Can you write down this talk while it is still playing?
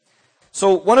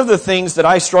So one of the things that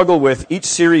I struggle with each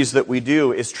series that we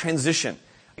do is transition.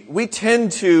 We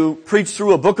tend to preach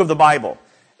through a book of the Bible.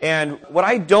 And what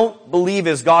I don't believe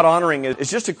is God-honoring is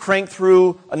just to crank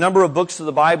through a number of books of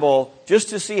the Bible just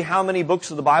to see how many books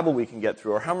of the Bible we can get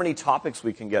through or how many topics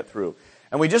we can get through.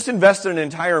 And we just invested an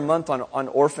entire month on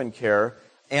orphan care.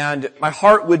 And my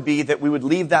heart would be that we would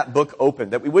leave that book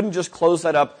open, that we wouldn't just close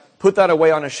that up, put that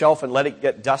away on a shelf and let it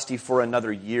get dusty for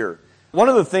another year. One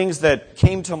of the things that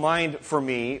came to mind for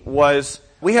me was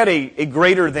we had a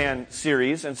greater than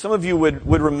series, and some of you would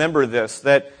remember this,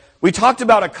 that we talked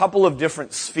about a couple of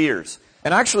different spheres.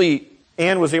 And actually,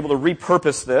 Anne was able to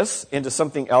repurpose this into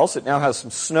something else. It now has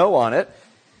some snow on it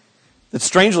that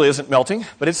strangely isn't melting,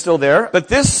 but it's still there. But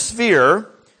this sphere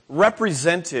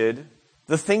represented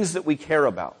the things that we care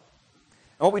about.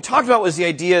 And what we talked about was the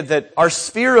idea that our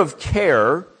sphere of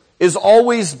care is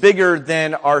always bigger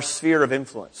than our sphere of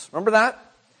influence. Remember that?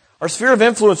 Our sphere of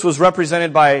influence was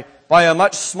represented by a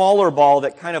much smaller ball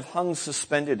that kind of hung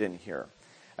suspended in here.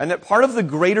 And that part of the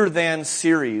greater than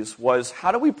series was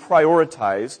how do we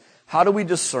prioritize, how do we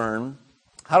discern,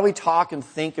 how do we talk and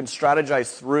think and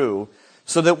strategize through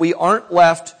so that we aren't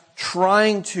left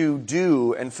trying to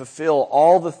do and fulfill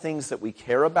all the things that we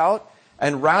care about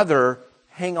and rather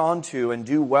hang on to and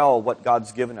do well what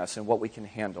God's given us and what we can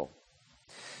handle.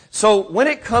 So when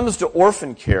it comes to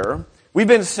orphan care, we've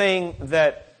been saying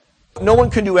that no one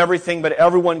can do everything, but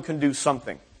everyone can do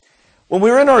something. When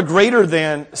we were in our Greater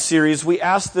Than series, we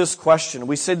asked this question.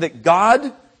 We said that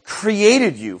God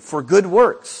created you for good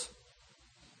works.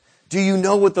 Do you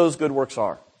know what those good works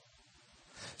are?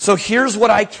 So here's what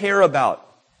I care about.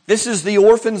 This is the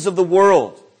orphans of the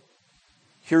world.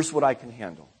 Here's what I can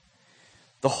handle.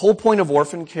 The whole point of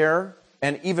orphan care,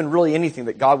 and even really anything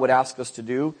that God would ask us to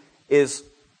do, is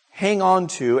hang on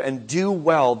to and do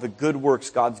well the good works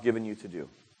God's given you to do.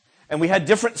 And we had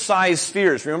different size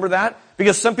spheres. Remember that?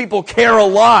 Because some people care a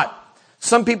lot.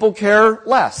 Some people care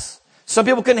less. Some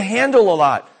people can handle a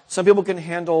lot. Some people can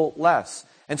handle less.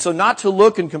 And so not to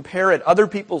look and compare at other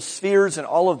people's spheres and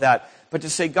all of that, but to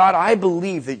say, God, I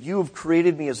believe that you have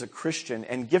created me as a Christian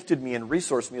and gifted me and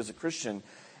resourced me as a Christian.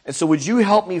 And so would you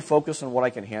help me focus on what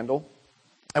I can handle?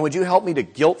 And would you help me to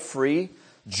guilt-free,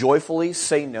 joyfully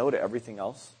say no to everything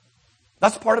else?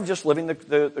 That's part of just living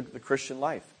the Christian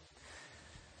life.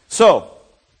 So,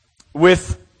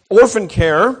 with orphan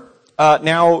care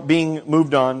now being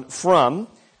moved on from,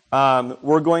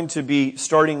 we're going to be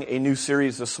starting a new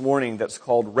series this morning that's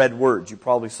called Red Words. You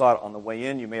probably saw it on the way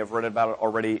in. You may have read about it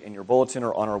already in your bulletin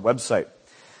or on our website.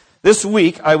 This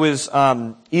week, I was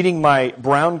eating my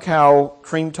Brown Cow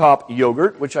Cream Top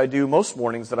yogurt, which I do most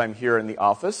mornings that I'm here in the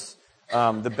office.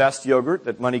 The best yogurt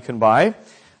that money can buy.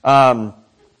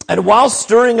 And while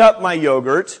stirring up my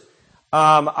yogurt,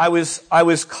 I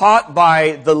was caught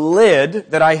by the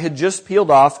lid that I had just peeled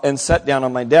off and set down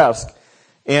on my desk.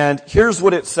 And here's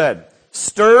what it said: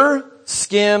 stir,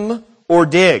 skim, or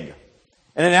dig.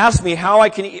 And it asked me how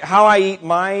I eat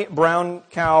my Brown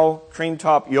Cow Cream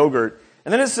Top yogurt.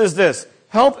 And then it says this: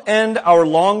 help end our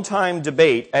long-time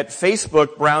debate at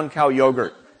Facebook Brown Cow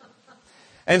Yogurt.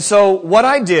 And so what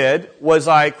I did was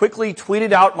I quickly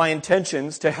tweeted out my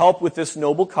intentions to help with this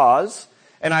noble cause.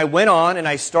 And I went on and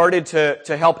I started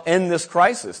to help end this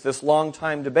crisis, this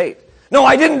long-time debate. No,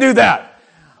 I didn't do that.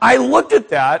 I looked at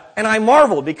that and I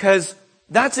marveled because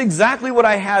that's exactly what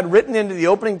I had written into the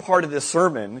opening part of this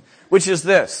sermon, which is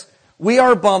this: we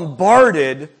are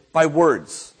bombarded by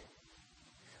words.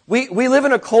 We live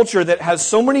in a culture that has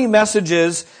so many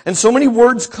messages and so many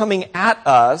words coming at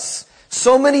us,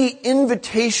 so many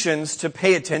invitations to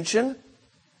pay attention,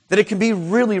 that it can be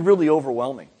really, really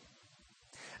overwhelming.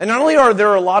 And not only are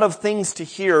there a lot of things to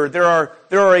hear, there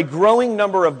are a growing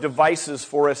number of devices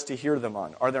for us to hear them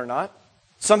on, are there not?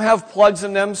 Some have plugs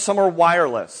in them, some are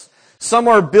wireless. Some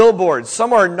are billboards,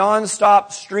 some are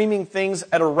non-stop streaming things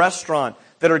at a restaurant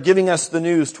that are giving us the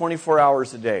news 24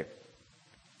 hours a day.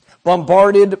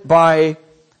 Bombarded by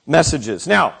messages.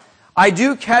 Now, I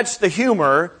do catch the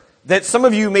humor that some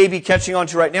of you may be catching on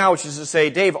to right now, which is to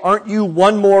say, Dave, aren't you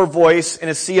one more voice in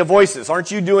a sea of voices? Aren't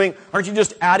you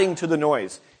just adding to the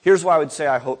noise? Here's why I would say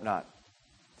I hope not.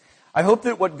 I hope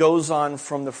that what goes on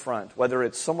from the front, whether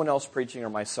it's someone else preaching or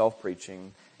myself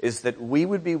preaching, is that we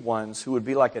would be ones who would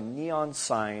be like a neon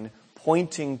sign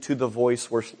pointing to the voice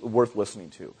worth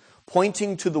listening to,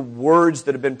 pointing to the words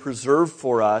that have been preserved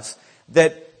for us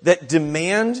that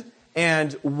demand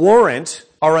and warrant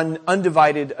our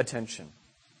undivided attention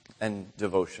and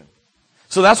devotion.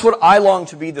 So that's what I long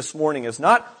to be this morning, is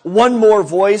not one more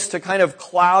voice to kind of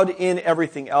cloud in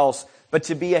everything else, but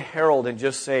to be a herald and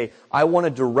just say, I want to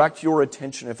direct your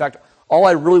attention. In fact, all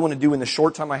I really want to do in the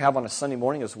short time I have on a Sunday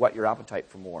morning is whet your appetite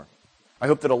for more. I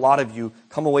hope that a lot of you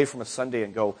come away from a Sunday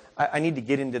and go, I need to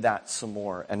get into that some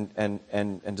more and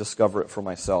discover it for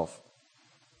myself.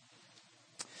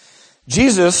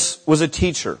 Jesus was a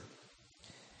teacher.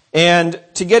 And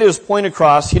to get his point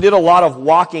across, he did a lot of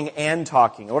walking and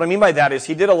talking. And what I mean by that is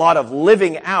he did a lot of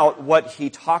living out what he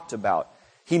talked about.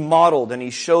 He modeled and he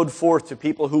showed forth to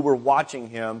people who were watching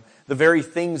him the very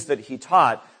things that he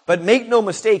taught. But make no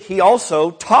mistake, he also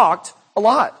talked a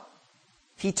lot.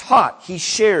 He taught, he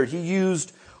shared, he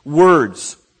used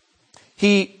words.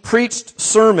 He preached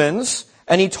sermons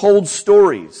and he told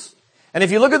stories. And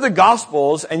if you look at the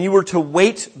Gospels and you were to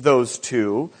weight those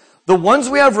two, the ones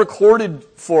we have recorded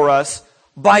for us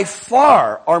by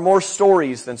far are more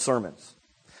stories than sermons.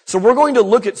 So we're going to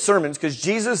look at sermons because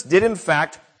Jesus did in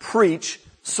fact preach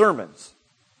sermons.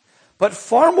 But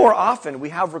far more often we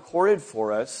have recorded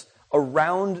for us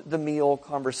around the meal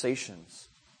conversations,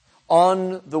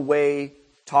 on the way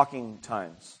talking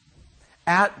times,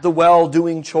 at the well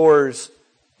doing chores,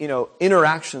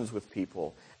 interactions with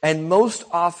people. And most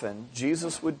often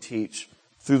Jesus would teach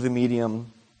through the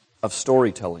medium of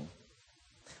storytelling.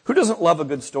 Who doesn't love a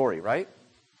good story, right?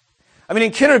 I mean,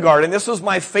 in kindergarten, this was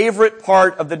my favorite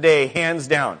part of the day, hands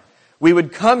down. We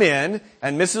would come in,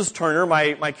 and Mrs. Turner,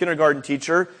 my kindergarten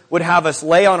teacher, would have us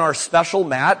lay on our special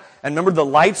mat, and remember the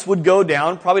lights would go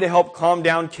down, probably to help calm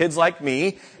down kids like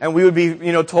me, and we would be,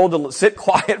 told to sit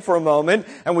quiet for a moment,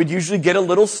 and we'd usually get a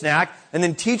little snack, and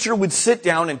then teacher would sit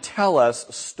down and tell us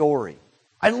a story.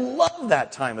 I love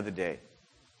that time of the day.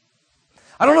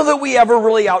 I don't know that we ever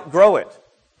really outgrow it.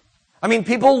 I mean,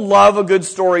 people love a good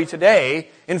story today.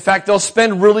 In fact, they'll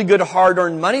spend really good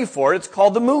hard-earned money for it. It's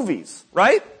called the movies,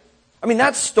 right? I mean,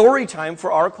 that's story time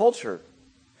for our culture.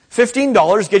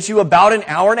 $15 gets you about an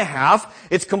hour and a half.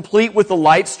 It's complete with the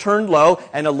lights turned low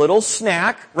and a little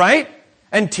snack, right?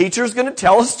 And teacher's going to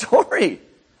tell a story.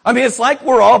 I mean, it's like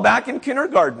we're all back in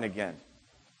kindergarten again.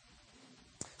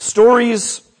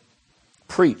 Stories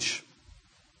preach.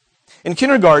 In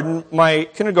kindergarten, my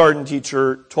kindergarten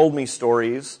teacher told me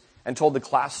stories and told the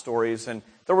class stories, and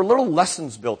there were little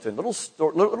lessons built in,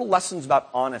 little lessons about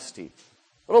honesty,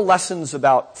 little lessons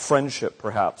about friendship,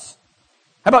 perhaps.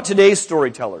 How about today's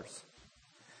storytellers?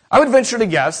 I would venture to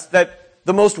guess that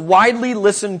the most widely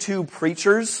listened to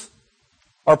preachers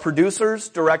are producers,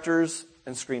 directors,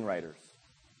 and screenwriters.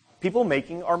 People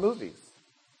making our movies.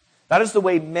 That is the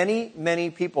way many, many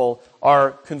people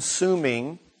are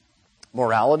consuming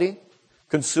morality,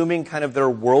 consuming kind of their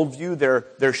worldview,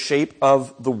 their shape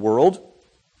of the world.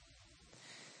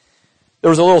 There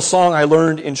was a little song I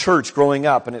learned in church growing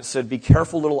up, and it said, "Be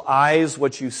careful, little eyes,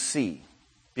 what you see.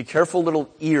 Be careful, little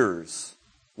ears,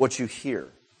 what you hear."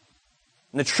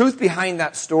 And the truth behind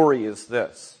that story is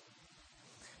this.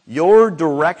 Your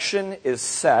direction is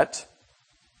set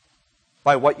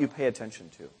by what you pay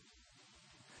attention to.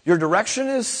 Your direction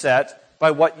is set by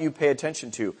what you pay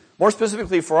attention to. More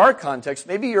specifically for our context,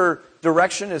 maybe your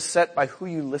direction is set by who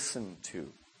you listen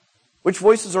to. Which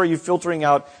voices are you filtering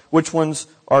out? Which ones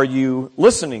are you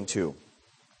listening to?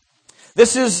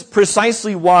 This is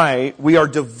precisely why we are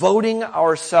devoting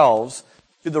ourselves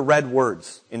to the red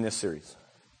words in this series.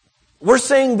 We're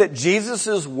saying that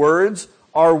Jesus' words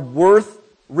are worth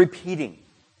repeating.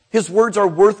 His words are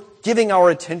worth giving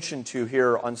our attention to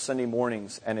here on Sunday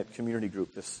mornings and at community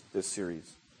group this series.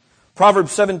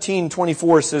 Proverbs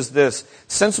 17:24 says this,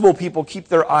 "Sensible people keep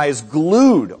their eyes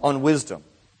glued on wisdom,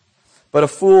 but a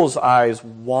fool's eyes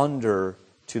wander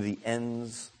to the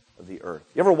ends of the earth."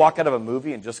 You ever walk out of a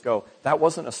movie and just go, that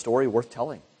wasn't a story worth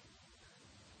telling?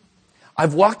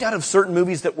 I've walked out of certain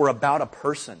movies that were about a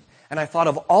person, and I thought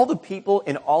of all the people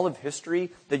in all of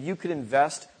history that you could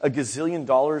invest $1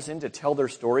 gazillion in to tell their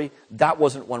story, that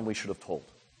wasn't one we should have told.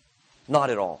 Not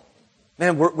at all.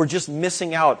 Man, we're just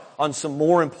missing out on some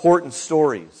more important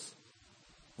stories.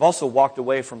 I've also walked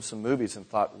away from some movies and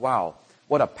thought, wow,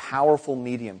 what a powerful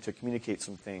medium to communicate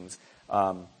some things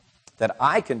that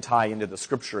I can tie into the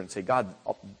Scripture and say, God,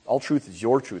 all truth is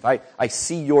your truth. I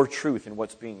see your truth in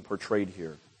what's being portrayed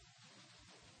here.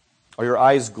 Are your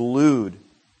eyes glued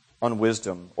on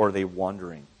wisdom, or are they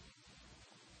wandering?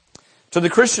 To the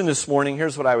Christian this morning,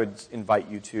 here's what I would invite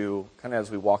you to, kind of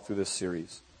as we walk through this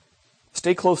series.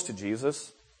 Stay close to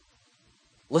Jesus.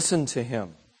 Listen to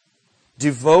Him.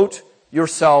 Devote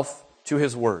yourself to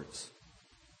His words.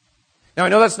 Now, I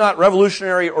know that's not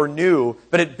revolutionary or new,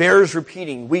 but it bears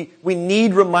repeating. We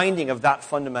need reminding of that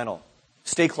fundamental.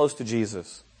 Stay close to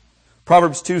Jesus.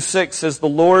 Proverbs 2:6 says, "The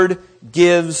Lord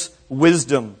gives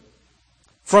wisdom.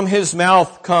 From His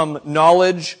mouth come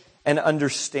knowledge and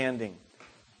understanding."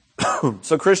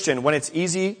 So, Christian, when it's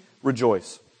easy,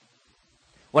 rejoice.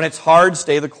 When it's hard,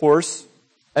 stay the course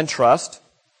and trust.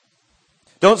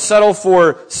 Don't settle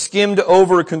for skimmed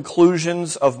over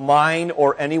conclusions of mine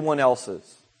or anyone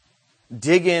else's.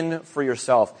 Dig in for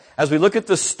yourself. As we look at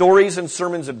the stories and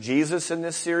sermons of Jesus in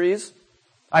this series,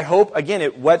 I hope, again,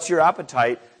 it whets your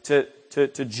appetite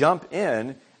to jump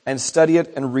in and study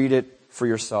it and read it for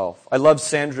yourself. I love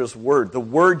Sandra's word. The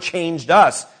Word changed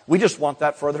us. We just want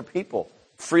that for other people.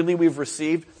 Freely we've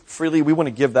received, freely we want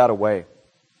to give that away.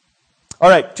 All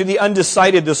right, to the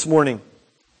undecided this morning.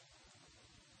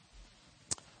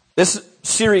 This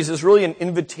series is really an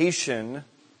invitation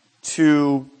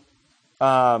to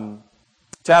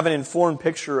have an informed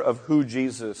picture of who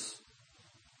Jesus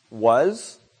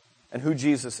was and who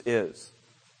Jesus is.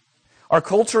 Our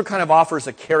culture kind of offers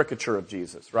a caricature of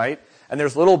Jesus, right? And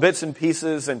there's little bits and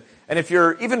pieces, and if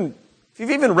you've even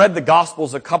read the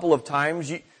Gospels a couple of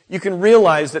times, you can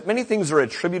realize that many things are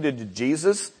attributed to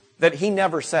Jesus that he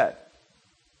never said.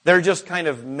 They're just kind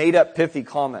of made up pithy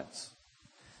comments.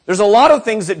 There's a lot of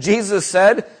things that Jesus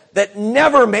said that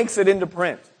never makes it into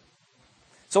print.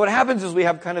 So what happens is we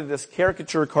have kind of this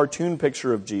caricature, cartoon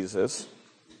picture of Jesus.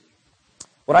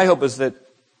 What I hope is that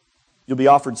you'll be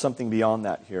offered something beyond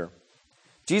that here.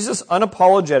 Jesus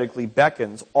unapologetically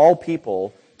beckons all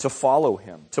people to follow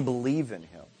him, to believe in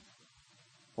him.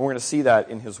 And we're going to see that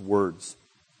in his words.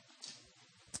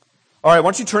 All right, why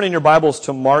don't you turn in your Bibles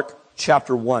to Mark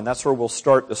chapter 1. That's where we'll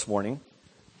start this morning.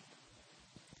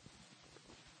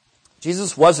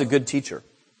 Jesus was a good teacher.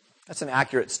 That's an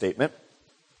accurate statement.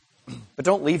 But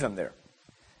don't leave him there.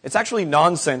 It's actually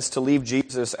nonsense to leave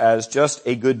Jesus as just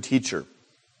a good teacher.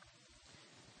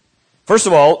 First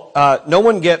of all, no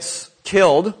one gets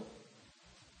killed,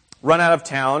 run out of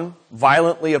town,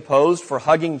 violently opposed for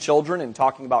hugging children and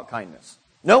talking about kindness.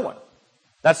 No one.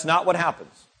 That's not what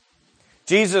happens.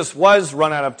 Jesus was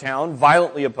run out of town,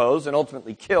 violently opposed, and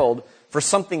ultimately killed for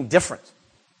something different.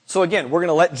 So again, we're going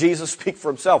to let Jesus speak for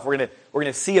himself. We're going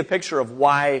to see a picture of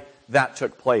why that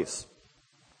took place.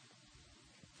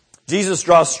 Jesus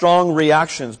draws strong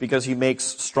reactions because he makes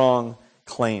strong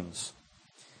claims.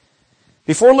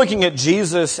 Before looking at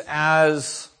Jesus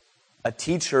as a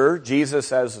teacher,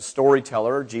 Jesus as a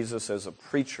storyteller, Jesus as a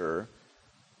preacher,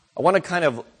 I want to kind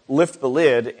of lift the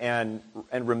lid and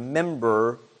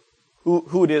remember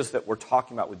who it is that we're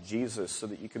talking about with Jesus so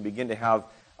that you can begin to have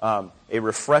a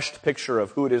refreshed picture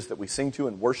of who it is that we sing to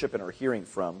and worship and are hearing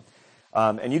from.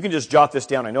 And you can just jot this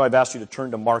down. I know I've asked you to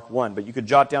turn to Mark 1, but you could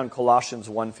jot down Colossians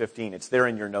 1:15. It's there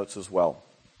in your notes as well.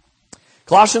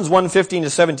 Colossians 1:15 to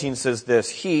 17 says this: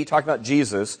 He, talking about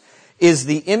Jesus, is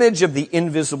the image of the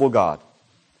invisible God,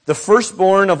 the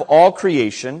firstborn of all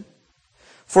creation.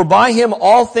 For by him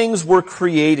all things were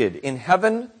created, in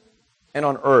heaven and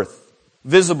on earth,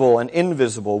 visible and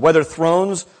invisible, whether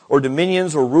thrones or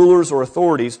dominions or rulers or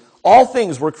authorities. All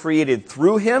things were created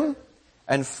through him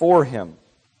and for him.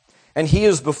 And he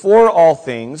is before all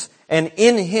things, and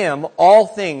in him all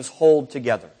things hold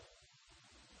together.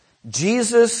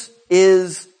 Jesus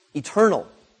is eternal.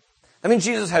 I mean,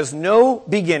 Jesus has no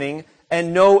beginning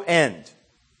and no end.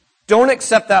 Don't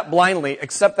accept that blindly.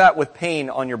 Accept that with pain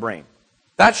on your brain.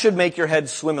 That should make your head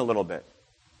swim a little bit.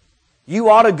 You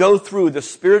ought to go through the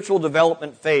spiritual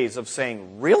development phase of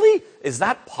saying, really? Is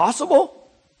that possible?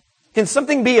 Can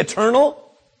something be eternal?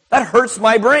 That hurts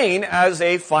my brain as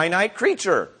a finite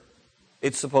creature.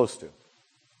 It's supposed to.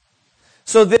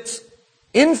 So this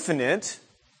infinite,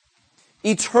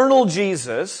 eternal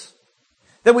Jesus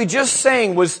that we just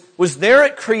sang was there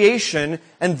at creation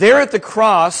and there at the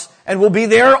cross and will be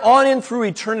there on and through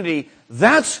eternity.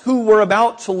 That's who we're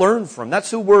about to learn from. That's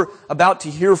who we're about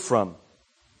to hear from.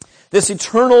 This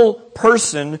eternal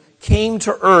person came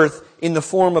to earth in the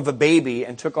form of a baby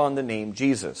and took on the name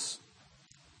Jesus.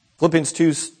 Philippians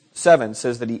 2:7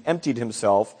 says that he emptied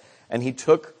himself and he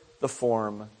took the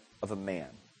form of a man.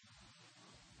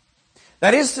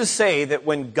 That is to say that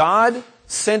when God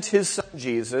sent his son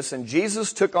Jesus and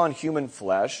Jesus took on human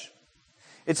flesh,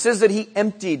 it says that he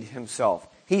emptied himself.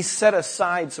 He set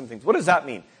aside some things. What does that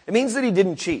mean? It means that he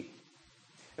didn't cheat.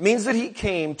 It means that he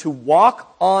came to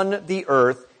walk on the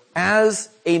earth as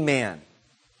a man.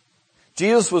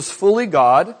 Jesus was fully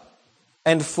God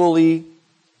and fully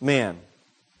man.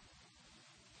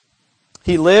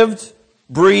 He lived,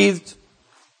 breathed,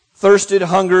 thirsted,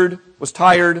 hungered, was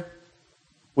tired,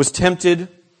 was tempted,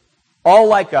 all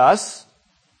like us,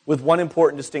 with one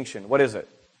important distinction. What is it?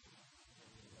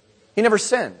 He never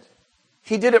sinned.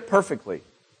 He did it perfectly.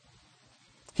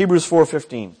 Hebrews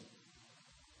 4:15.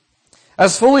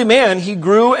 As fully man, he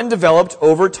grew and developed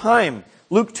over time.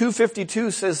 Luke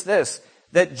 2:52 says this,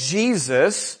 that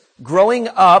Jesus, growing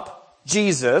up,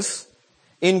 Jesus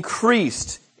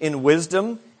increased in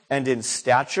wisdom and in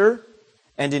stature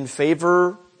and in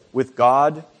favor with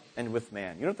God and with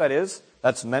man. You know what that is?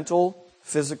 That's mental,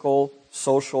 physical,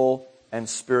 social, and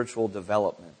spiritual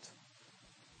development.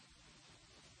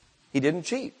 He didn't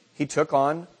cheat. He took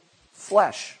on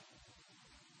flesh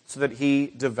so that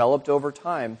he developed over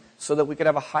time so that we could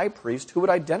have a high priest who would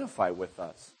identify with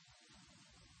us.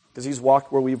 Because he's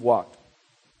walked where we've walked.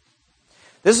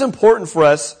 This is important for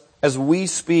us as we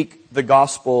speak the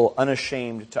gospel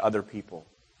unashamed to other people.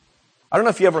 I don't know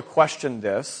if you ever questioned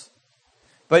this,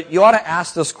 but you ought to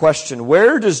ask this question: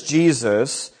 where does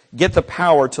Jesus get the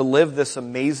power to live this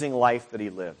amazing life that he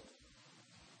lived?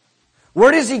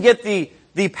 Where does he get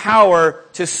the power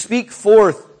to speak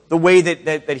forth the way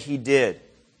that he did?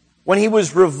 When he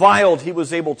was reviled, he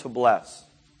was able to bless.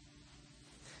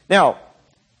 Now,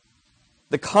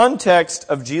 the context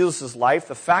of Jesus' life,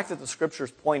 the fact that the Scriptures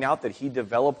point out that he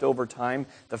developed over time,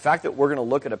 the fact that we're going to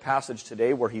look at a passage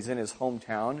today where he's in his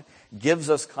hometown, gives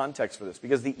us context for this.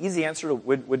 Because the easy answer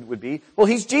would be, well,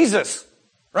 he's Jesus,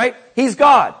 right? He's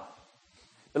God.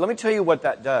 But let me tell you what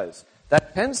that does.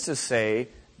 That tends to say,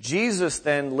 Jesus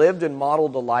then lived and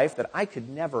modeled a life that I could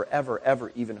never, ever,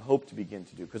 ever even hope to begin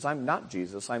to do. Because I'm not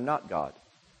Jesus, I'm not God.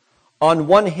 On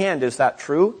one hand, is that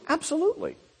true?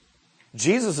 Absolutely.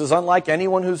 Jesus is unlike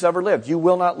anyone who's ever lived. You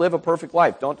will not live a perfect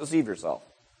life. Don't deceive yourself.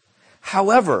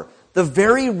 However, the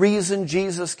very reason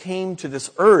Jesus came to this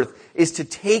earth is to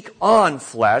take on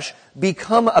flesh,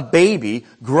 become a baby,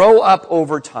 grow up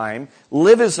over time,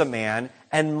 live as a man,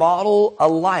 and model a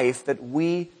life that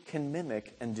we can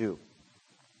mimic and do.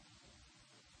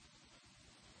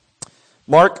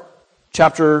 Mark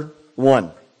chapter 1.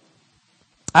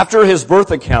 After his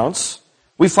birth accounts,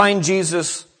 we find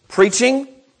Jesus preaching,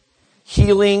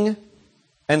 healing,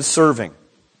 and serving.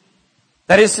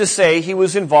 That is to say, he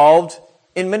was involved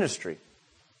in ministry.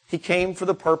 He came for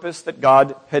the purpose that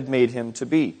God had made him to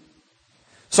be.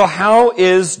 So how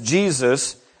is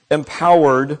Jesus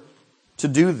empowered to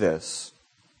do this?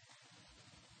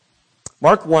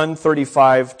 Mark 1,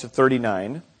 35 to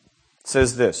 39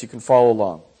 says this. You can follow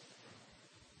along.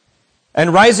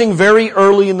 And rising very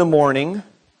early in the morning,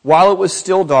 while it was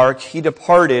still dark, he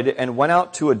departed and went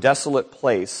out to a desolate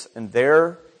place, and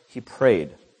there he prayed.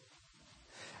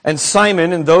 And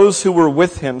Simon and those who were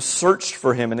with him searched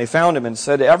for him, and they found him and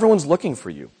said, "Everyone's looking for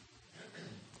you."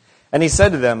 And he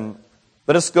said to them,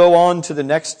 "Let us go on to the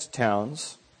next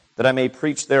towns, that I may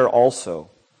preach there also,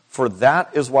 for that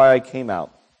is why I came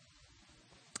out."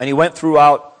 And he went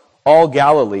throughout all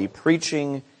Galilee,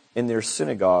 preaching in their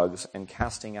synagogues and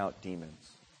casting out demons.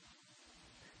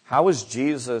 How is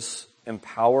Jesus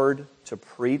empowered to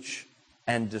preach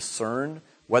and discern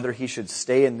whether he should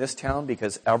stay in this town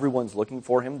because everyone's looking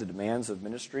for him, the demands of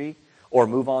ministry, or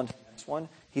move on to the next one?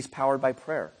 He's powered by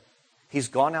prayer. He's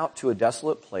gone out to a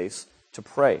desolate place to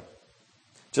pray.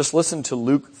 Just listen to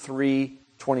Luke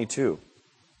 3:22.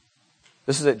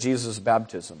 This is at Jesus'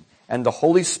 baptism. And the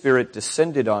Holy Spirit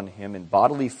descended on him in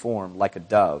bodily form like a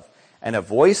dove, and a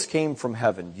voice came from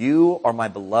heaven, "You are my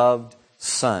beloved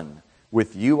Son.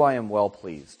 With you I am well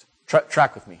pleased."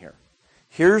 Track with me here.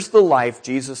 Here's the life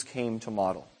Jesus came to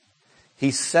model.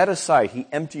 He set aside, he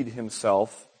emptied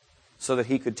himself so that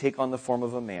he could take on the form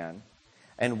of a man.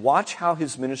 And watch how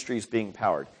his ministry is being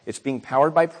powered. It's being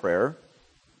powered by prayer.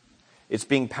 It's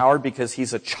being powered because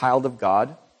he's a child of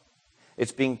God.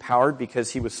 It's being powered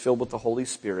because he was filled with the Holy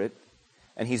Spirit.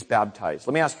 And he's baptized.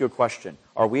 Let me ask you a question.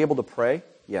 Are we able to pray?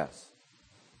 Yes.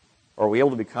 Are we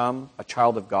able to become a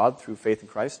child of God through faith in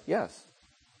Christ? Yes.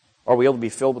 Are we able to be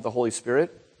filled with the Holy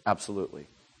Spirit? Absolutely.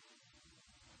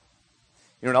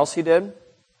 You know what else he did?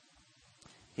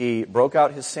 He broke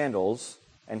out his sandals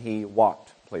and he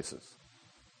walked places.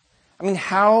 I mean,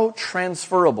 how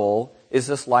transferable is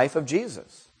this life of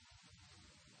Jesus?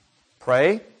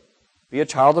 Pray, be a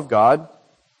child of God,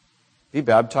 be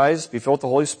baptized, be filled with the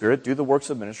Holy Spirit, do the works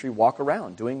of ministry, walk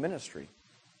around doing ministry.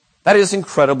 That is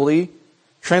incredibly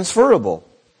transferable.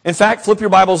 In fact, flip your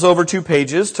Bibles over 2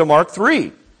 pages to Mark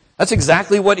 3. That's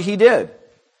exactly what he did.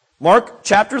 Mark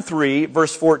chapter 3,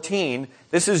 verse 14,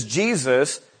 this is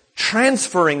Jesus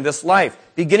transferring this life,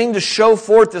 beginning to show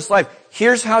forth this life.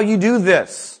 Here's how you do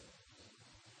this.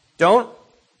 Don't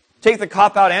take the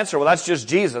cop-out answer, well, that's just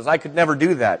Jesus. I could never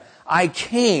do that. I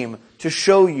came to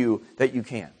show you that you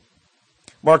can.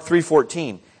 Mark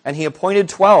 3:14, and he appointed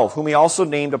 12, whom he also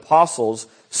named apostles,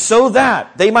 so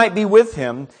that they might be with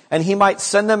him, and he might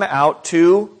send them out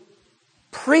to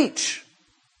preach.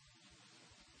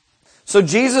 So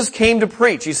Jesus came to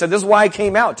preach. He said, this is why I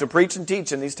came out, to preach and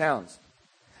teach in these towns.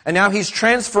 And now he's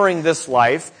transferring this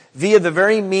life via the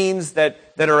very means that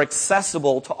are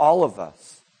accessible to all of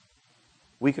us.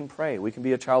 We can pray. We can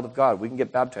be a child of God. We can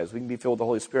get baptized. We can be filled with the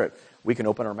Holy Spirit. We can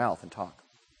open our mouth and talk.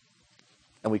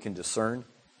 And we can discern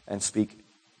and speak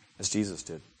as Jesus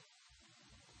did.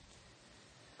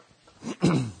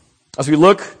 As we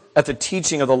look at the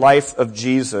teaching of the life of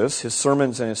Jesus, his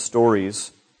sermons and his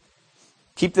stories,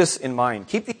 keep this in mind.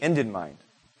 Keep the end in mind.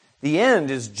 The end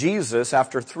is Jesus,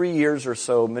 after 3 years or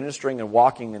so ministering and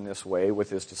walking in this way with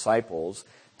his disciples,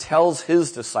 tells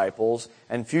his disciples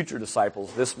and future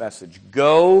disciples this message: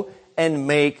 go and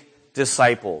make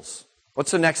disciples.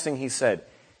 What's the next thing he said?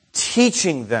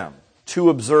 Teaching them to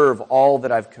observe all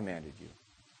that I've commanded you.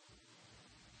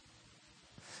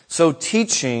 So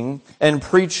teaching and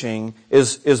preaching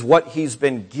is what he's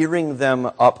been gearing them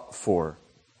up for.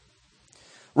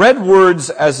 Red Words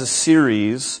as a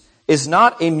series is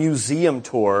not a museum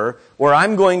tour where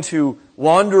I'm going to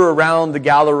wander around the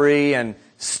gallery and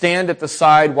stand at the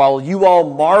side while you all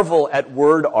marvel at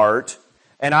word art,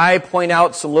 and I point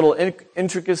out some little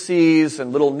intricacies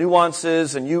and little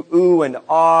nuances, and you ooh and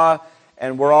ah,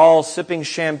 and we're all sipping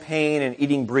champagne and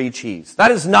eating brie cheese.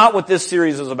 That is not what this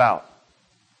series is about.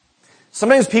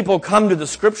 Sometimes people come to the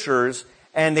Scriptures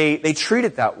and they treat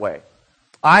it that way.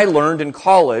 I learned in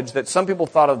college that some people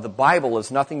thought of the Bible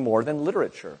as nothing more than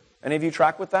literature. Any of you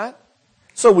track with that?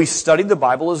 So we studied the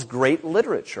Bible as great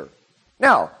literature.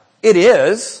 Now, it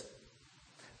is,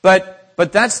 but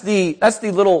that's the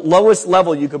little lowest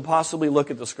level you could possibly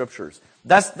look at the Scriptures.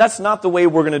 That's not the way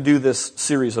we're going to do this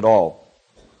series at all.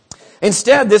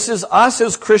 Instead, this is us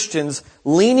as Christians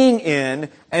leaning in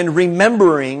and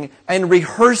remembering and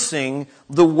rehearsing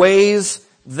the ways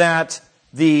that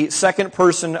the second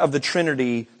person of the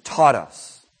Trinity taught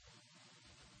us.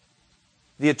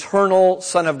 The eternal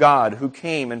Son of God who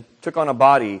came and took on a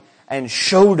body and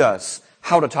showed us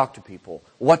how to talk to people,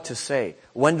 what to say,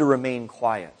 when to remain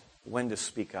quiet, when to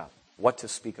speak up, what to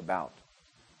speak about.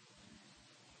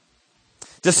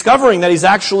 Discovering that he's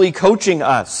actually coaching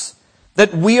us,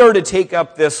 that we are to take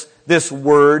up this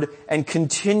word and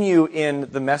continue in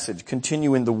the message,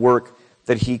 continue in the work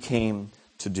that he came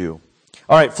to do.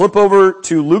 All right, flip over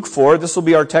to Luke 4. This will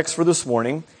be our text for this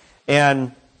morning.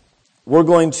 And we're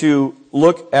going to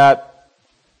look at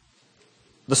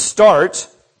the start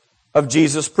of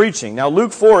Jesus' preaching. Now,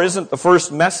 Luke 4 isn't the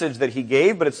first message that he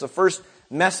gave, but it's the first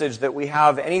message that we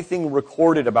have anything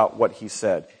recorded about what he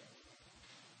said.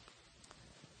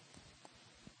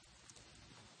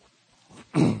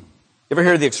 You ever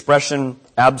hear the expression,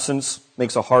 absence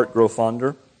makes a heart grow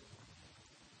fonder?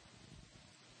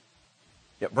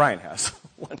 Yeah, Brian has.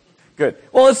 Good.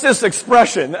 Well, it's this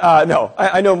expression. No,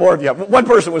 I know more of you. One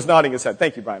person was nodding his head.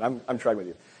 Thank you, Brian. I'm trying with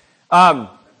you.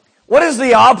 What is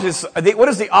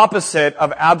the opposite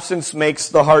of absence makes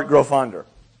the heart grow fonder?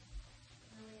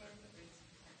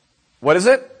 What is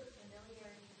it?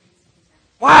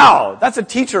 Wow, that's a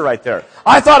teacher right there.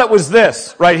 I thought it was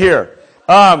this right here.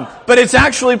 But it's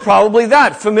actually probably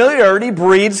that. Familiarity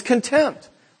breeds contempt,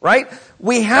 right?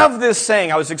 We have this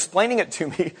saying. I was explaining it to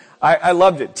me. I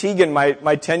loved it. Tegan, my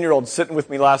 10-year-old, sitting with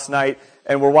me last night,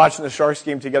 and we're watching the Sharks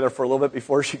game together for a little bit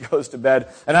before she goes to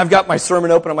bed. And I've got my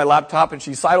sermon open on my laptop, and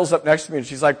she sidles up next to me, and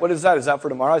she's like, "What is that? Is that for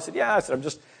tomorrow?" I said, "Yeah." I said, "I'm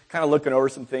just kind of looking over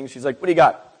some things." She's like, "What do you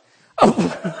got?"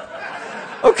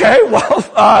 Okay,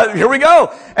 well, here we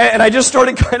go. And I just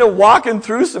started kind of walking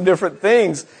through some different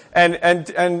things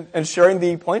and sharing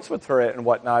the points with her and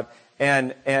whatnot.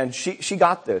 And she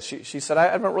got this. She said,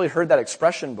 "I haven't really heard that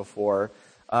expression before."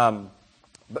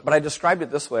 But I described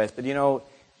it this way. I said,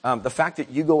 the fact that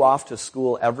you go off to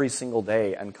school every single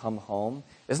day and come home,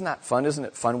 isn't that fun? Isn't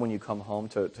it fun when you come home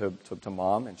to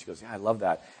Mom? And she goes, "Yeah, I love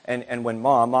that." And when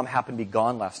Mom happened to be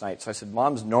gone last night, so I said,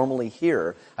 "Mom's normally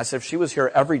here." I said, "If she was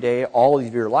here every day, all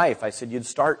of your life," I said, "you'd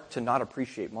start to not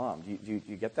appreciate Mom. Do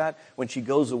you get that? When she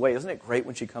goes away, isn't it great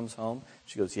when she comes home?"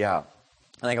 She goes, "Yeah."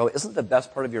 And I go, "Isn't the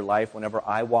best part of your life whenever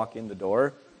I walk in the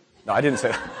door?" No, I didn't say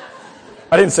that.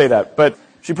 I didn't say that. But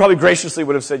she probably graciously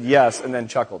would have said yes and then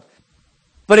chuckled.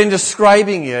 But in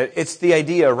describing it, it's the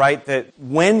idea, right, that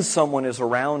when someone is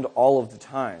around all of the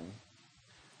time,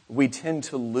 we tend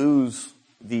to lose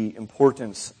the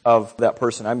importance of that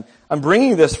person. I'm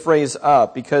bringing this phrase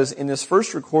up because in this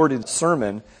first recorded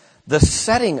sermon, the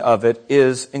setting of it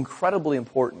is incredibly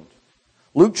important.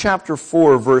 Luke chapter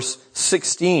 4, verse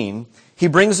 16, he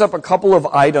brings up a couple of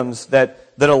items that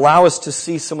allow us to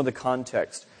see some of the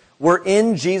context. We're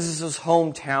in Jesus'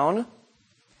 hometown,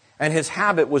 and his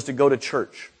habit was to go to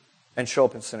church and show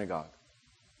up in synagogue.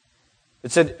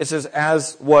 It says,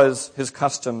 as was his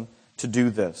custom to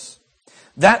do this.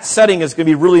 That setting is going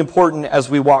to be really important as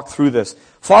we walk through this.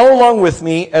 Follow along with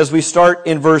me as we start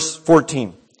in verse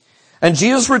 14. And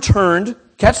Jesus returned,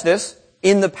 catch this,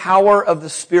 in the power of the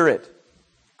Spirit.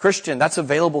 Christian, that's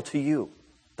available to you.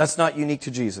 That's not unique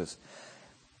to Jesus.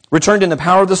 Returned in the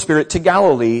power of the Spirit to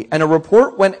Galilee, and a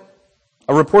report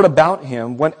about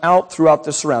him went out throughout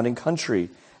the surrounding country.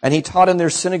 And he taught in their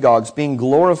synagogues, being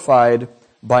glorified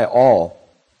by all.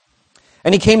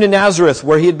 And he came to Nazareth,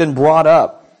 where he had been brought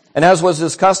up. And as was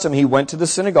his custom, he went to the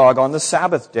synagogue on the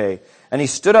Sabbath day. And he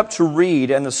stood up to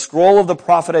read, and the scroll of the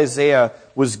prophet Isaiah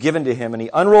was given to him. And he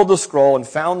unrolled the scroll and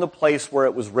found the place where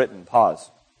it was written. Pause.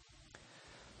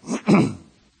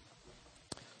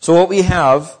 So what we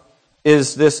have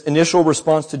is this initial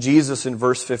response to Jesus in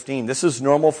verse 15. This is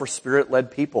normal for Spirit-led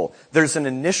people. There's an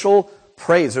initial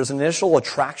praise. There's an initial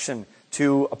attraction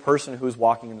to a person who's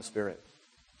walking in the Spirit.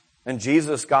 And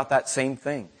Jesus got that same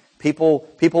thing. People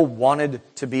wanted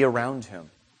to be around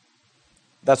him.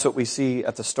 That's what we see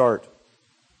at the start.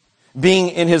 Being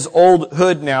in his old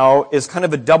hood now is kind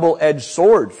of a double-edged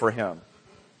sword for him.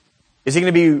 Is he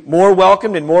going to be more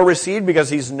welcomed and more received because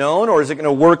he's known, or is it going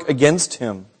to work against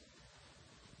him?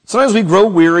 Sometimes we grow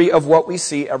weary of what we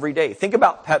see every day. Think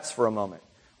about pets for a moment.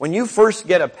 When you first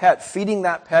get a pet, feeding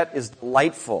that pet is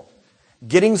delightful.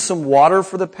 Getting some water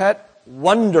for the pet,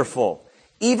 wonderful.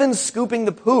 Even scooping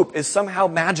the poop is somehow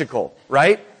magical,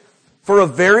 right? For a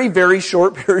very, very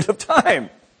short period of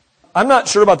time. I'm not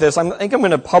sure about this. I think I'm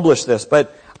going to publish this,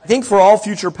 but I think for all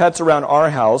future pets around our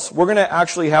house, we're going to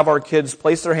actually have our kids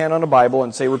place their hand on a Bible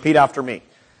and say, repeat after me.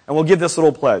 And we'll give this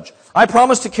little pledge. I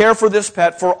promise to care for this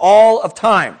pet for all of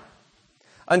time,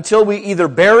 until we either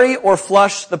bury or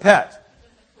flush the pet.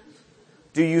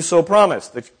 Do you so promise?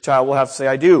 The child will have to say,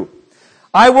 I do.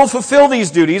 I will fulfill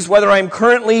these duties whether I am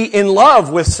currently in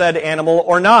love with said animal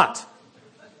or not.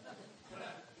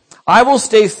 I will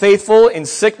stay faithful in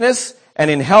sickness and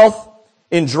in health,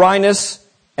 in dryness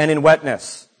and in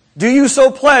wetness. Do you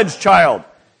so pledge, child?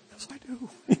 Yes, I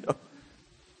do.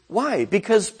 Why?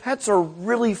 Because pets are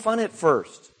really fun at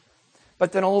first.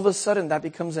 But then all of a sudden that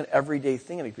becomes an everyday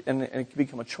thing and it can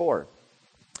become a chore.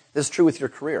 This is true with your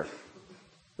career.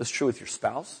 This is true with your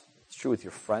spouse. It's true with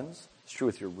your friends. It's true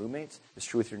with your roommates. It's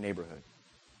true with your neighborhood.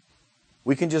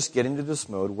 We can just get into this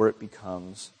mode where it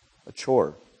becomes a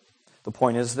chore. The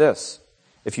point is this.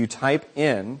 If you type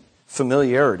in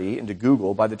familiarity into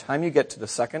Google, by the time you get to the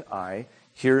second I,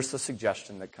 here's the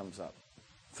suggestion that comes up.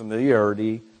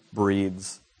 Familiarity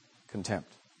breeds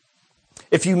contempt.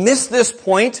 If you miss this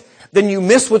point, then you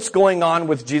miss what's going on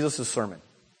with Jesus' sermon.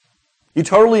 You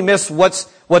totally miss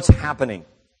what's happening.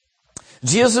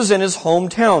 Jesus is in his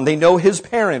hometown. They know his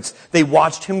parents. They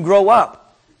watched him grow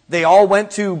up. They all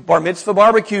went to bar mitzvah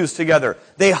barbecues together.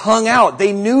 They hung out.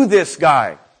 They knew this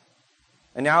guy.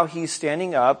 And now he's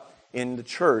standing up in the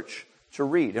church to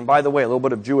read. And by the way, a little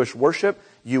bit of Jewish worship,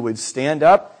 you would stand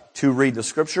up to read the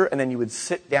scripture, and then you would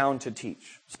sit down to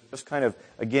teach. So just kind of,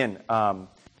 again,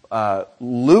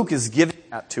 Luke is giving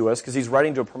that to us because he's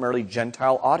writing to a primarily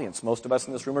Gentile audience. Most of us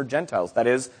in this room are Gentiles. That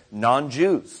is,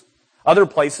 non-Jews. Other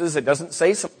places, it doesn't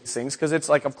say some of these things because it's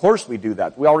like, of course we do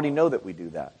that. We already know that we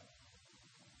do that.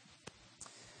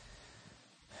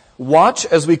 Watch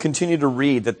as we continue to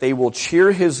read that they will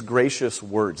cheer his gracious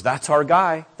words. That's our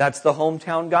guy. That's the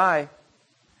hometown guy.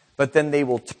 But then they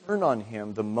will turn on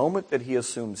him the moment that he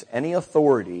assumes any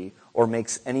authority or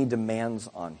makes any demands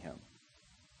on him.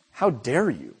 How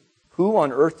dare you? Who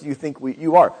on earth do you think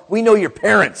you are? We know your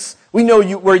parents. We know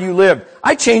where you live.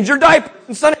 I changed your diaper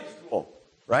in Sunday school.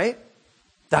 Right?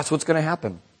 That's what's going to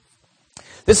happen.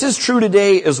 This is true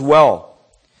today as well.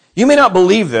 You may not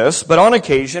believe this, but on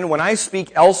occasion, when I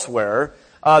speak elsewhere,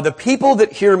 the people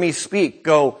that hear me speak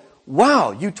go,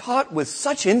 wow, you taught with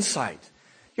such insight.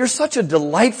 You're such a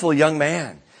delightful young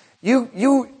man. You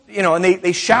know, and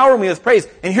they shower me with praise.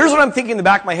 And here's what I'm thinking in the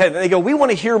back of my head. And they go, we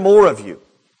want to hear more of you.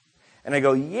 And I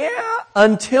go, yeah,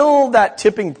 until that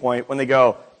tipping point when they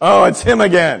go, oh, it's him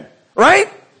again.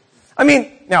 Right? I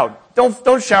mean, now,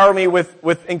 don't shower me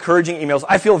with encouraging emails.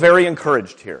 I feel very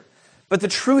encouraged here. But the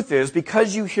truth is,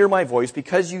 because you hear my voice,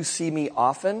 because you see me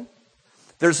often,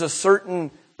 there's a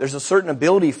certain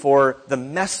ability for the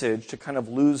message to kind of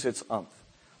lose its umph.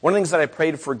 One of the things that I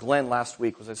prayed for Glenn last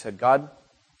week was I said, God,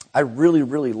 I really,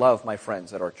 really love my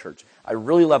friends at our church. I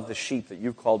really love the sheep that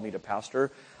you've called me to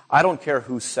pastor. I don't care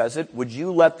who says it. Would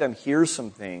you let them hear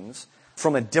some things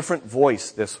from a different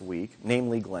voice this week,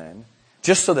 namely Glenn,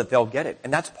 just so that they'll get it?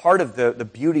 And that's part of the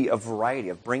beauty of variety,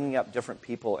 of bringing up different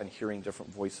people and hearing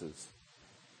different voices.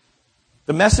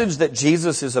 The message that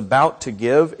Jesus is about to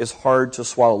give is hard to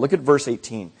swallow. Look at verse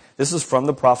 18. This is from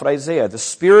the prophet Isaiah. The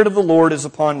Spirit of the Lord is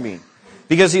upon me,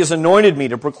 because he has anointed me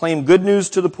to proclaim good news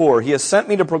to the poor. He has sent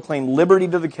me to proclaim liberty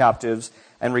to the captives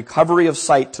and recovery of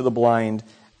sight to the blind,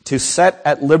 to set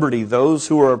at liberty those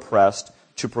who are oppressed,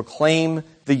 to proclaim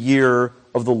the year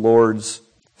of the Lord's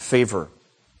favor.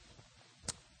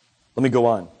 Let me go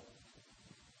on.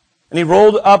 And he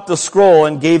rolled up the scroll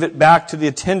and gave it back to the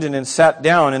attendant and sat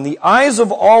down. And the eyes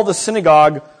of all the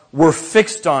synagogue were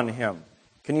fixed on him.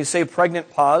 Can you say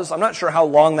pregnant pause? I'm not sure how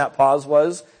long that pause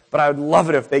was, but I would love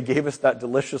it if they gave us that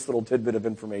delicious little tidbit of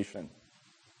information.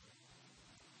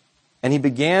 And he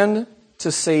began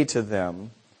to say to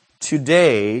them,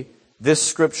 "Today this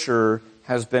scripture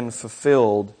has been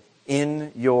fulfilled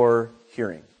in your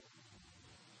hearing."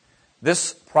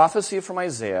 This prophecy from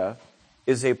Isaiah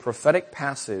is a prophetic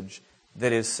passage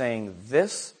that is saying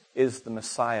this is the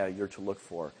Messiah you're to look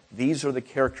for. These are the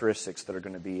characteristics that are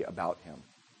going to be about him.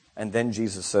 And then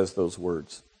Jesus says those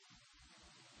words.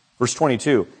 Verse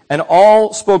 22, "And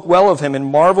all spoke well of him and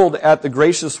marveled at the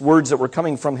gracious words that were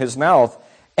coming from his mouth.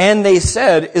 And they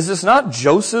said, 'Is this not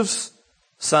Joseph's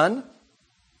son?'"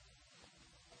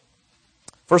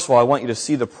 First of all, I want you to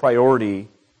see the priority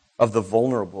of the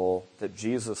vulnerable that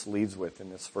Jesus leads with in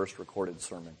this first recorded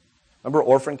sermon. Remember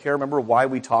orphan care? Remember why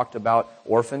we talked about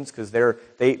orphans? Because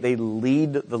they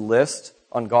lead the list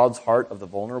on God's heart of the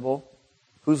vulnerable.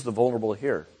 Who's the vulnerable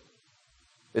here?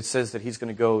 It says that he's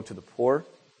going to go to the poor,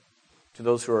 to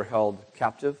those who are held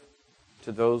captive,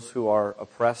 to those who are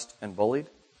oppressed and bullied,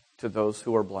 to those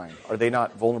who are blind. Are they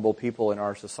not vulnerable people in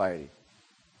our society?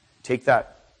 Take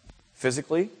that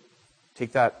physically,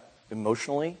 take that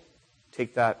emotionally,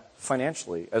 take that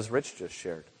financially, as Rich just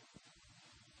shared.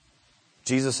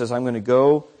 Jesus says, I'm going to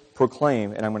go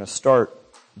proclaim, and I'm going to start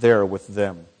there with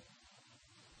them.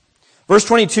 Verse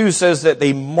 22 says that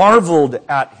they marveled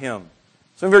at him.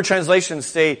 Some of your translations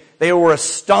say they were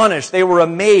astonished, they were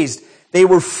amazed, they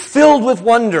were filled with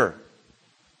wonder.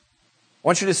 I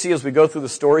want you to see as we go through the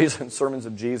stories and sermons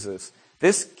of Jesus,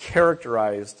 this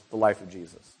characterized the life of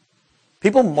Jesus.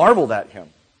 People marveled at him.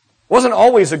 It wasn't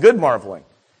always a good marveling.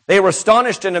 They were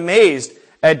astonished and amazed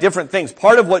at different things.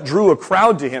 Part of what drew a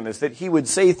crowd to him is that he would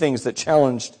say things that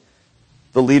challenged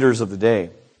the leaders of the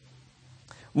day.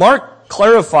 Mark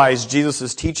clarifies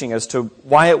Jesus' teaching as to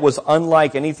why it was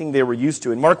unlike anything they were used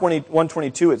to. In Mark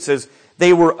 1:22 it says,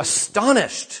 they were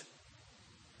astonished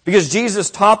because Jesus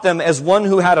taught them as one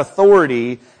who had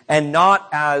authority and not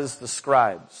as the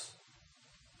scribes.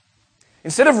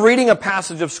 Instead of reading a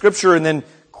passage of Scripture and then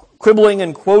quibbling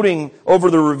and quoting over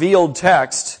the revealed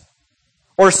text,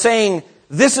 or saying,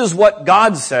 this is what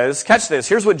God says. Catch this.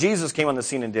 Here's what Jesus came on the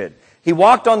scene and did. He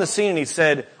walked on the scene and he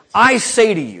said, I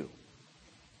say to you.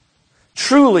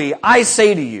 Truly, I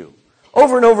say to you.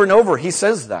 Over and over and over, he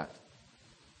says that.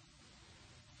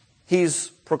 He's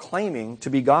proclaiming to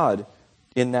be God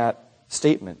in that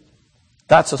statement.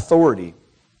 That's authority.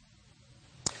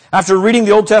 After reading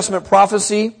the Old Testament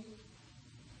prophecy,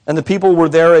 and the people were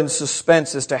there in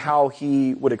suspense as to how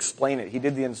he would explain it. He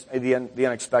did the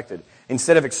unexpected.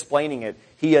 Instead of explaining it,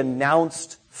 he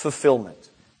announced fulfillment.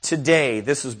 Today,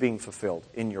 this is being fulfilled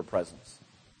in your presence.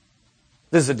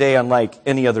 This is a day unlike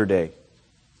any other day.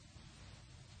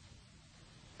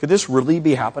 Could this really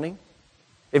be happening?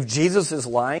 If Jesus is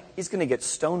lying, he's going to get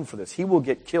stoned for this. He will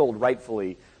get killed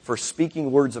rightfully for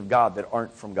speaking words of God that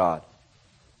aren't from God.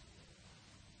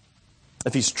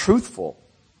 If he's truthful,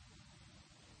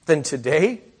 then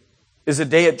today is a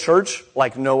day at church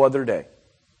like no other day.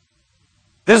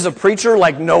 This is a preacher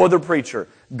like no other preacher.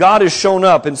 God has shown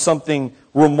up in something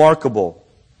remarkable.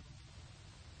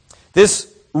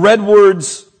 This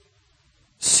Redwords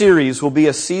series will be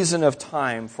a season of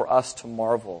time for us to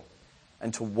marvel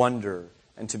and to wonder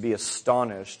and to be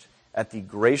astonished at the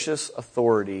gracious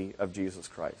authority of Jesus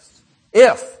Christ.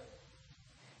 If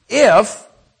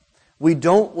we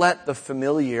don't let the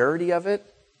familiarity of it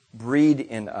breed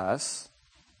in us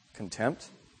contempt,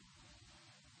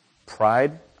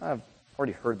 pride. I've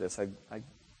already heard this. I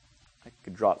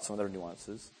could drop some other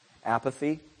nuances.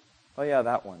 Apathy. Oh yeah,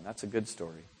 that one. That's a good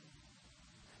story.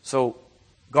 So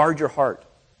guard your heart.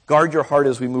 Guard your heart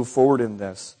as we move forward in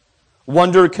this.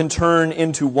 Wonder can turn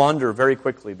into wander very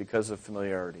quickly because of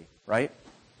familiarity, right?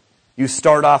 You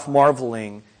start off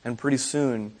marveling, and pretty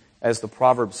soon, as the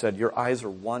proverb said, your eyes are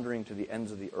wandering to the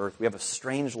ends of the earth. We have a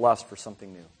strange lust for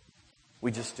something new.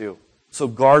 We just do. So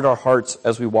guard our hearts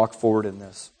as we walk forward in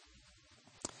this.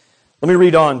 Let me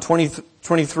read on,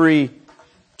 23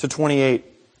 to 28. It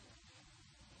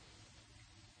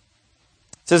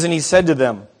says, and he said to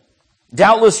them,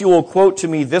 doubtless you will quote to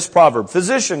me this proverb,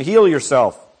 Physician, heal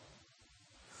yourself.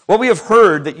 What we have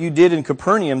heard that you did in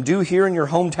Capernaum, do here in your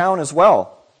hometown as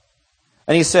well.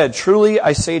 And he said, truly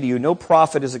I say to you, no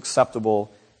prophet is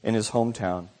acceptable in his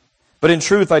hometown. But in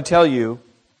truth I tell you,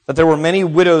 that there were many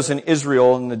widows in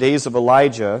Israel in the days of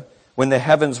Elijah, when the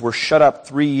heavens were shut up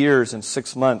 3 years and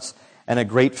 6 months, and a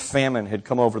great famine had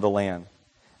come over the land.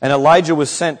 And Elijah was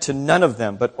sent to none of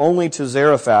them, but only to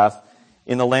Zarephath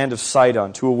in the land of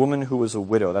Sidon, to a woman who was a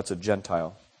widow. That's a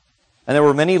Gentile. And there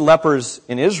were many lepers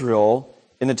in Israel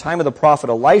in the time of the prophet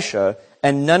Elisha,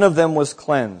 and none of them was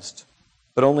cleansed,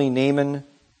 but only Naaman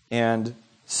and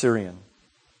Syrian.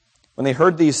 When they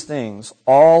heard these things,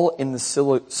 all in the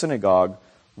synagogue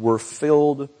were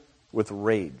filled with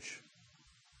rage.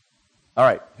 All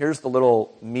right, here's the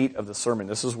little meat of the sermon.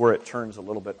 This is where it turns a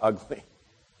little bit ugly.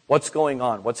 What's going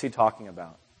on? What's he talking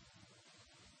about?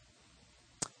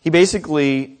 He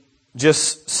basically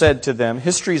just said to them,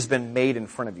 history's been made in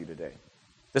front of you today.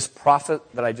 This prophet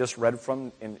that I just read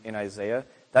from in Isaiah,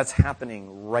 that's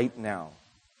happening right now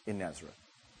in Nazareth.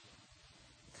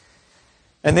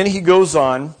 And then he goes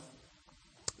on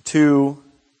to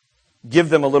give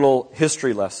them a little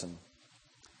history lesson.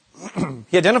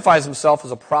 He identifies himself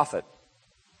as a prophet.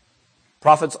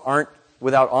 Prophets aren't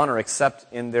without honor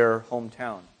except in their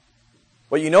hometown.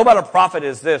 What you know about a prophet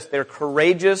is this: they're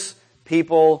courageous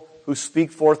people who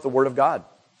speak forth the word of God.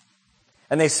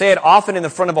 And they say it often in the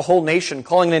front of a whole nation,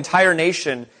 calling an entire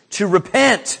nation to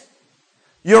repent.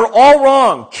 You're all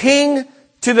wrong. King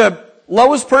to the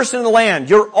lowest person in the land,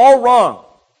 you're all wrong.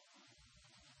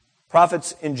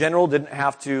 Prophets in general didn't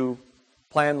have to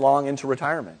plan long into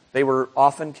retirement. They were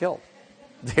often killed.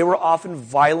 They were often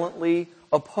violently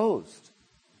opposed.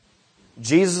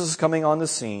 Jesus is coming on the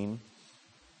scene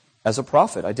as a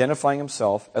prophet, identifying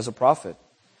himself as a prophet.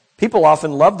 People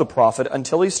often loved the prophet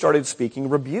until he started speaking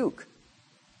rebuke.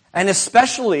 And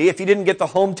especially if he didn't get the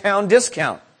hometown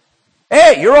discount.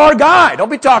 Hey, you're our guy. Don't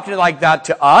be talking like that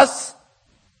to us.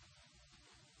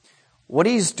 What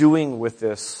he's doing with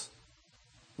this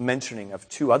mentioning of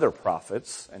two other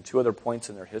prophets and two other points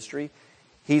in their history,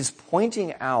 he's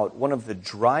pointing out one of the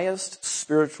driest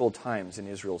spiritual times in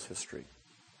Israel's history.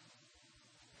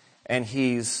 And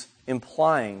he's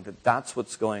implying that that's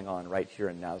what's going on right here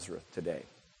in Nazareth today.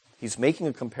 He's making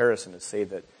a comparison to say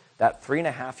that that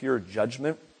 3.5-year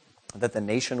judgment that the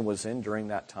nation was in during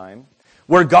that time,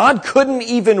 where God couldn't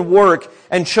even work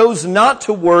and chose not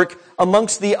to work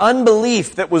amongst the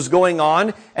unbelief that was going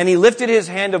on, and he lifted his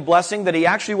hand of blessing that he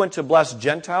actually went to bless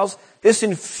Gentiles, this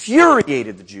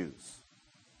infuriated the Jews,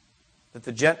 that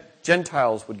the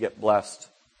Gentiles would get blessed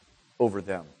over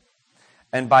them.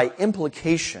 And by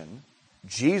implication,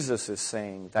 Jesus is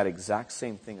saying that exact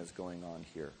same thing is going on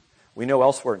here. We know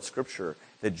elsewhere in Scripture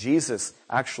that Jesus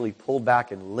actually pulled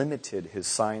back and limited his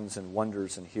signs and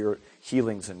wonders and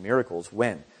healings and miracles.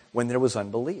 When? When there was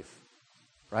unbelief.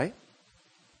 Right?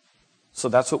 So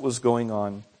that's what was going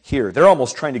on here. They're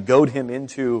almost trying to goad him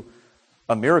into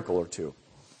a miracle or two.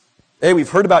 Hey, we've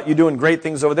heard about you doing great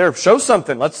things over there. Show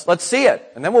something. Let's see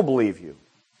it, and then we'll believe you.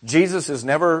 Jesus is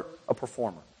never a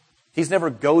performer. He's never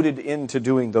goaded into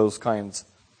doing those kinds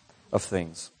of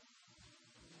things.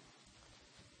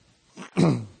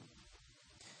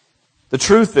 The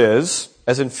truth is,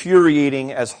 as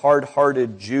infuriating as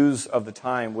hard-hearted Jews of the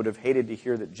time would have hated to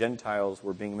hear that Gentiles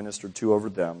were being ministered to over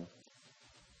them,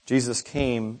 Jesus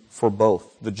came for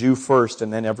both, the Jew first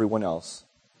and then everyone else.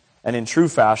 And in true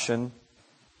fashion,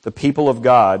 the people of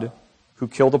God who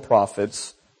kill the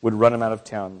prophets would run him out of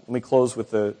town. Let me close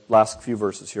with the last few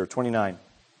verses here, 29.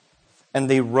 And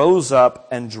they rose up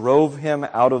and drove him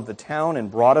out of the town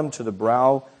and brought him to the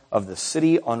brow of the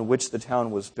city on which the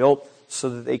town was built, so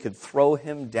that they could throw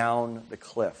him down the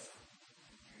cliff.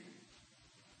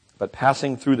 But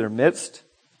passing through their midst,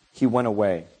 he went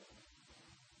away.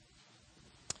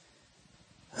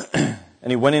 And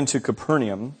he went into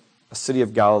Capernaum, a city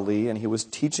of Galilee, and he was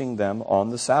teaching them on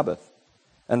the Sabbath.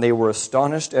 And they were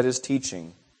astonished at his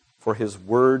teaching, for his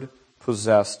word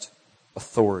possessed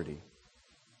authority.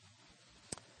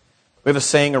 We have a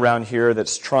saying around here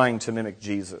that's trying to mimic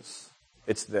Jesus.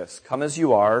 It's this: come as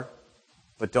you are,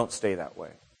 but don't stay that way.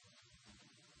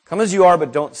 Come as you are,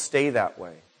 but don't stay that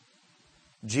way.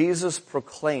 Jesus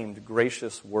proclaimed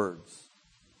gracious words.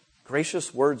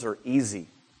 Gracious words are easy,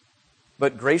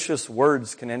 but gracious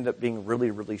words can end up being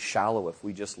really, really shallow if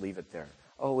we just leave it there.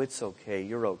 Oh, it's okay,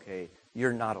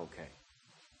 you're not okay.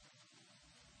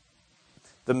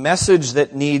 The message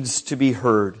that needs to be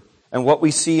heard, and what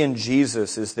we see in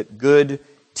Jesus, is that good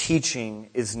teaching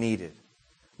is needed.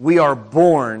 We are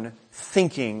born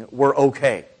thinking we're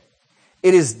okay.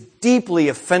 It is deeply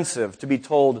offensive to be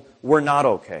told we're not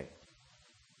okay.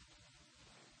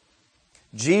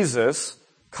 Jesus,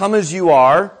 come as you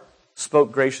are,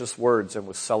 spoke gracious words and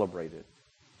was celebrated.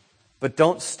 But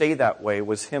don't stay that way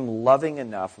was him loving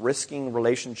enough, risking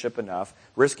relationship enough,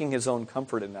 risking his own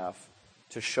comfort enough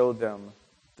to show them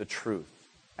the truth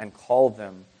and call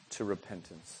them to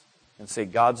repentance and say,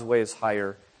 God's way is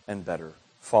higher and better.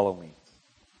 Follow me.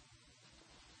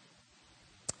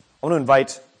 I want to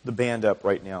invite the band up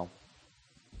right now.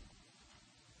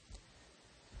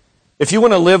 If you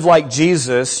want to live like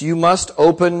Jesus, you must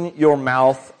open your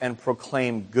mouth and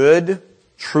proclaim good,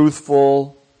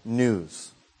 truthful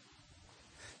news.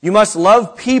 You must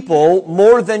love people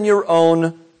more than your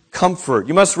own comfort.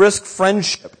 You must risk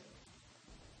friendship.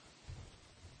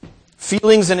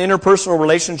 Feelings and interpersonal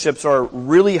relationships are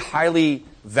really highly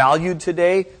valued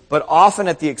today, but often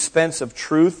at the expense of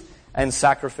truth and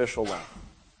sacrificial love.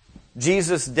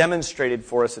 Jesus demonstrated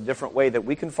for us a different way that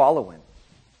we can follow in.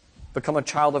 Become a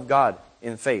child of God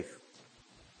in faith.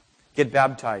 Get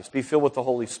baptized. Be filled with the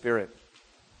Holy Spirit.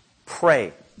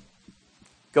 Pray.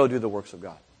 Go do the works of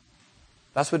God.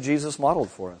 That's what Jesus modeled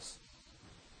for us.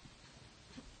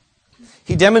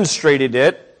 He demonstrated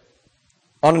it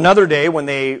on another day when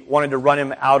they wanted to run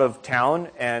him out of town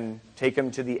and take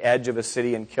him to the edge of a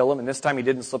city and kill him, and this time he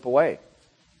didn't slip away.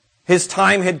 His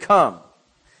time had come.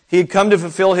 He had come to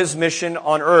fulfill his mission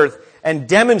on earth and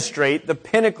demonstrate the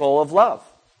pinnacle of love,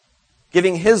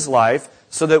 giving his life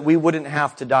so that we wouldn't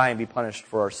have to die and be punished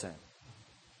for our sin.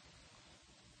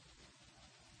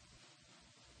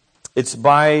 It's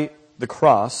by the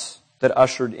cross that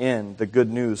ushered in the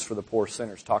good news for the poor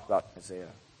sinners, talked about in Isaiah.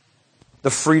 The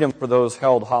freedom for those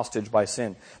held hostage by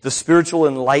sin. The spiritual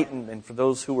enlightenment for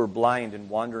those who were blind and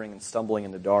wandering and stumbling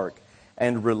in the dark.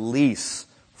 And release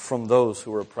from those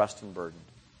who were oppressed and burdened.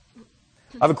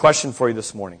 I have a question for you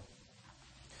this morning.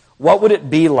 What would it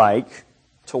be like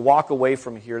to walk away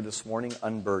from here this morning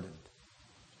unburdened?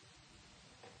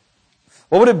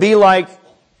 What would it be like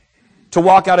to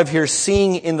walk out of here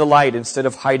seeing in the light instead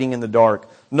of hiding in the dark?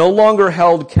 No longer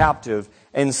held captive,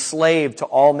 enslaved to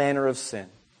all manner of sin,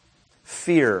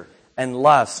 fear and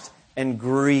lust and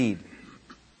greed.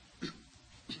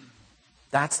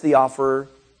 That's the offer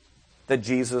that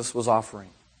Jesus was offering.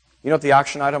 You know what the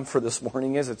action item for this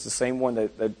morning is? It's the same one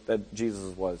that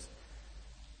Jesus was.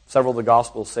 Several of the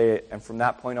Gospels say it, and from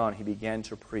that point on, he began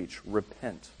to preach,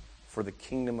 repent, for the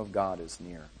kingdom of God is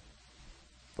near.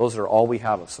 Those are all we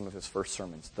have of some of his first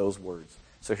sermons, those words.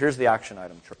 So here's the action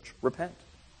item, church. Repent.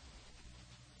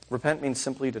 Repent means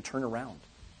simply to turn around.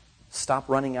 Stop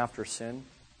running after sin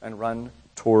and run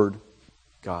toward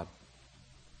God.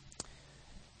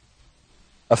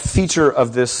 A feature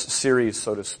of this series,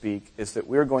 so to speak, is that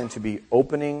we're going to be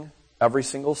opening every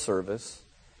single service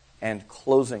and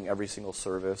closing every single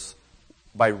service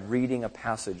by reading a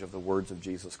passage of the words of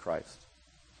Jesus Christ.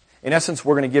 In essence,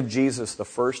 we're going to give Jesus the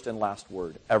first and last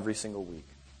word every single week.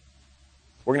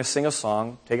 We're going to sing a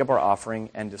song, take up our offering,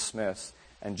 and dismiss.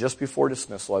 And just before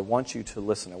dismissal, I want you to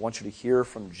listen. I want you to hear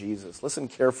from Jesus. Listen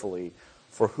carefully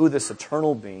for who this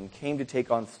eternal being came to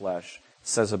take on flesh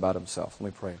says about himself.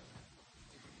 Let me pray.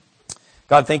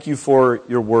 God, thank you for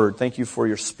your word. Thank you for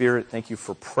your spirit. Thank you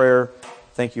for prayer.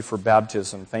 Thank you for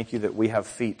baptism. Thank you that we have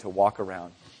feet to walk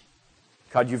around.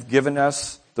 God, you've given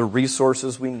us the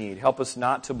resources we need. Help us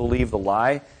not to believe the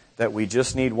lie that we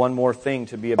just need one more thing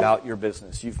to be about your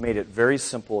business. You've made it very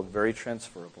simple and very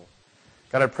transferable.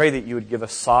 God, I pray that you would give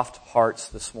us soft hearts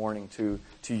this morning to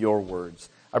your words.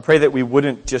 I pray that we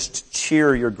wouldn't just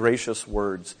cheer your gracious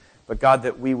words, but God,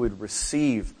 that we would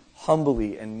receive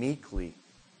humbly and meekly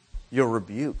your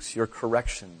rebukes, your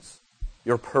corrections,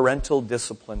 your parental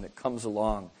discipline that comes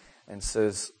along and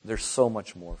says, there's so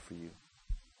much more for you.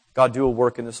 God, do a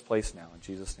work in this place now. In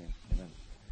Jesus' name, amen.